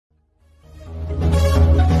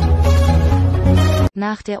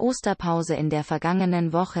Nach der Osterpause in der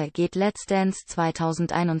vergangenen Woche geht Let's Dance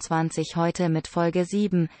 2021 heute mit Folge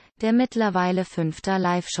 7, der mittlerweile 5.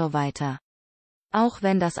 Live-Show weiter. Auch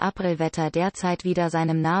wenn das Aprilwetter derzeit wieder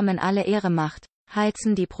seinem Namen alle Ehre macht,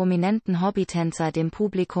 heizen die prominenten Hobbytänzer dem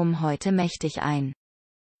Publikum heute mächtig ein.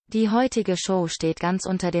 Die heutige Show steht ganz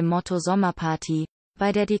unter dem Motto Sommerparty,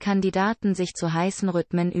 bei der die Kandidaten sich zu heißen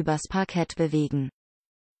Rhythmen übers Parkett bewegen.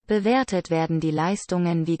 Bewertet werden die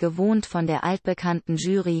Leistungen wie gewohnt von der altbekannten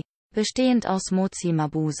Jury, bestehend aus Mozi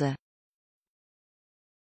Mabuse,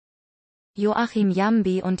 Joachim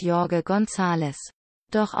Jambi und Jorge González.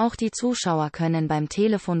 Doch auch die Zuschauer können beim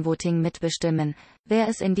Telefonvoting mitbestimmen, wer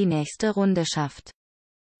es in die nächste Runde schafft.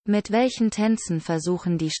 Mit welchen Tänzen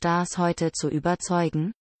versuchen die Stars heute zu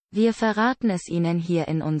überzeugen? Wir verraten es Ihnen hier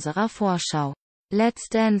in unserer Vorschau. Let's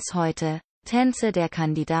Dance heute, Tänze der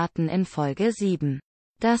Kandidaten in Folge 7.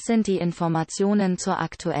 Das sind die Informationen zur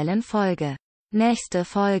aktuellen Folge. Nächste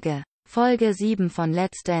Folge. Folge 7 von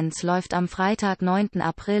Let's Dance läuft am Freitag 9.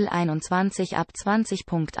 April 21 ab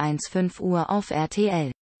 20.15 Uhr auf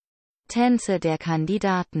RTL. Tänze der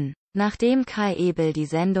Kandidaten. Nachdem Kai Ebel die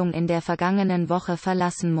Sendung in der vergangenen Woche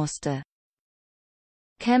verlassen musste,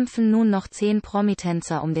 kämpfen nun noch 10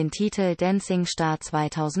 Promitänzer um den Titel Dancing Star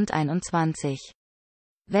 2021.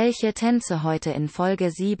 Welche Tänze heute in Folge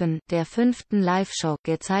 7, der 5. Live-Show,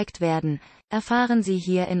 gezeigt werden, erfahren Sie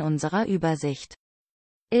hier in unserer Übersicht.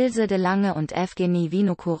 Ilse de Lange und Evgeny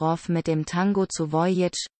Vinokurov mit dem Tango zu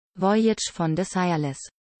Voyage von Desireless.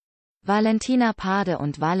 Valentina Pade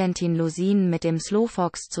und Valentin Lusin mit dem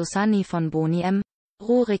Slowfox zu Sunny von Boney M.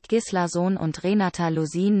 Rurik Gislason und Renata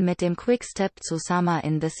Lusin mit dem Quickstep zu Summer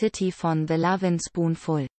in the City von The Lovin'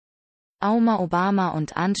 Spoonful. Auma Obama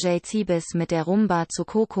und Andrzej Cibis mit der Rumba zu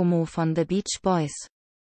Kokomo von The Beach Boys.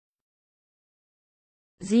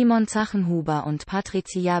 Simon Zachenhuber und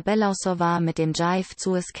Patricia Bellausova mit dem Jive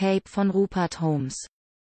zu Escape von Rupert Holmes.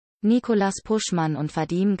 Nicolas Puschmann und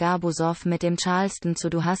Vadim Garbusov mit dem Charleston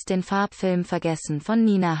zu Du hast den Farbfilm vergessen von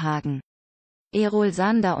Nina Hagen. Erol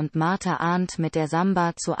Sander und Martha Arndt mit der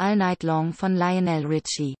Samba zu All Night Long von Lionel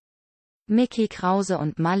Richie. Mickey Krause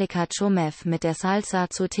und Malika Chumev mit der Salsa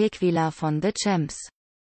zu Tequila von The Champs.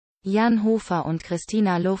 Jan Hofer und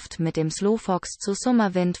Christina Luft mit dem Slowfox zu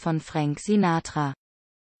Summerwind von Frank Sinatra.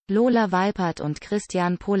 Lola Weipert und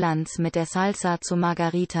Christian Pollanz mit der Salsa zu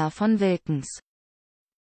Margarita von Wilkens.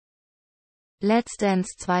 Let's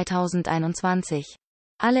Dance 2021.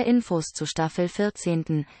 Alle Infos zu Staffel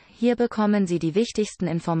 14. Hier bekommen Sie die wichtigsten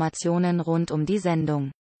Informationen rund um die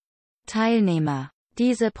Sendung. Teilnehmer.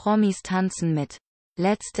 Diese Promis tanzen mit.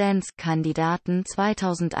 Let's Dance Kandidaten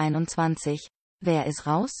 2021. Wer ist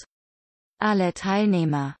raus? Alle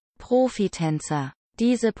Teilnehmer. Profitänzer.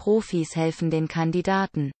 Diese Profis helfen den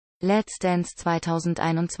Kandidaten. Let's Dance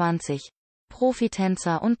 2021.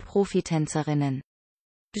 Profitänzer und Profitänzerinnen.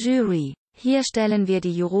 Jury. Hier stellen wir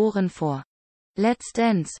die Juroren vor. Let's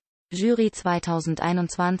Dance. Jury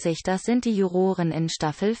 2021. Das sind die Juroren in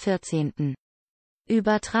Staffel 14.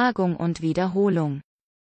 Übertragung und Wiederholung.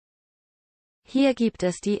 Hier gibt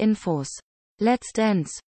es die Infos. Let's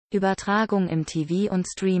Dance. Übertragung im TV und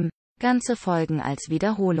Stream. Ganze Folgen als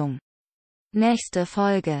Wiederholung. Nächste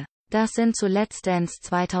Folge. Das sind zu Let's Dance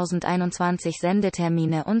 2021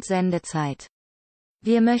 Sendetermine und Sendezeit.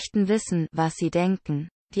 Wir möchten wissen, was Sie denken.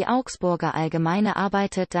 Die Augsburger Allgemeine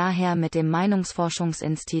arbeitet daher mit dem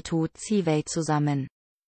Meinungsforschungsinstitut CIVEI zusammen.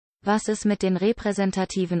 Was es mit den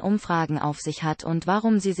repräsentativen Umfragen auf sich hat und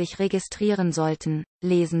warum Sie sich registrieren sollten,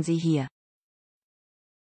 lesen Sie hier.